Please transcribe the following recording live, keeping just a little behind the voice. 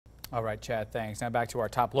All right, Chad, thanks. Now back to our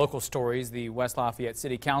top local stories. The West Lafayette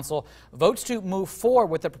City Council votes to move forward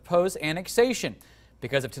with the proposed annexation.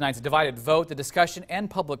 Because of tonight's divided vote, the discussion and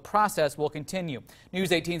public process will continue.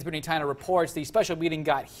 News 18's Brittany Tyner reports the special meeting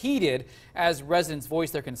got heated as residents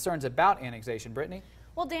voiced their concerns about annexation. Brittany?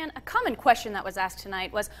 Well, Dan, a common question that was asked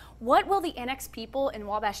tonight was, what will the annexed people in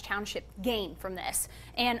Wabash Township gain from this?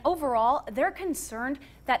 And overall, they're concerned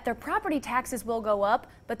that their property taxes will go up,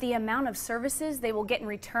 but the amount of services they will get in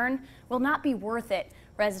return will not be worth it.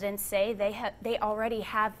 Residents say they already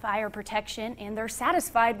have fire protection and they're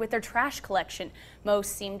satisfied with their trash collection.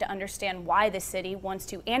 Most seem to understand why the city wants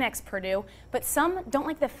to annex Purdue, but some don't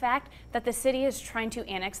like the fact that the city is trying to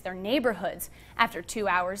annex their neighborhoods. After 2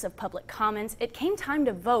 hours of public comments, it came time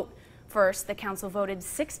to vote. First, the council voted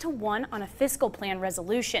 6-1 on a fiscal plan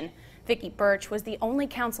resolution. Vicki Birch was the only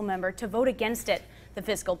council member to vote against it. The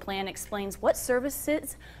fiscal plan explains what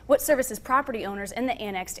services property owners in the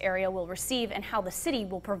annexed area will receive and how the city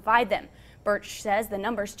will provide them. Birch says the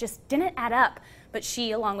numbers just didn't add up, but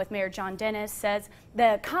she, along with Mayor John Dennis, says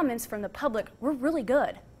the comments from the public were really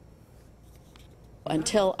good.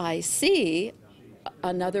 Until I see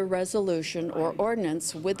another resolution or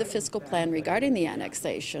ordinance with the fiscal plan regarding the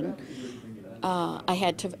annexation, I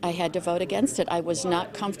had to vote against it. I was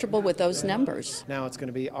not comfortable with those numbers. Now it's going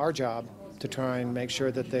to be our job to try and make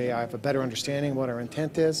sure that they have a better understanding of what our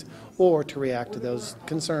intent is, or to react to those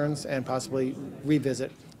concerns and possibly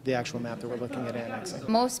revisit the actual map that we're looking at annexing.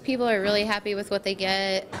 Most people are really happy with what they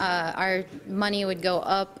get. Our money would go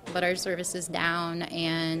up, but our services down,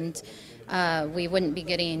 and we wouldn't be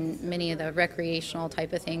getting many of the recreational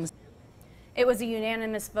type of things. It was a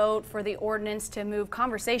unanimous vote for the ordinance to move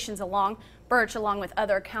conversations along. Birch, along with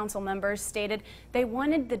other council members, stated they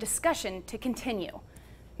wanted the discussion to continue.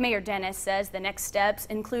 Mayor Dennis says the next steps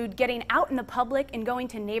include getting out in the public and going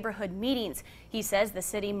to neighborhood meetings. He says the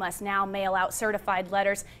city must now mail out certified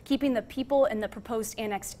letters, keeping the people in the proposed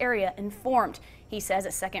annexed area informed. He says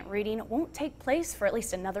a second reading won't take place for at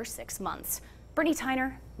least another 6 months. Brittany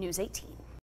Tyner, News 18.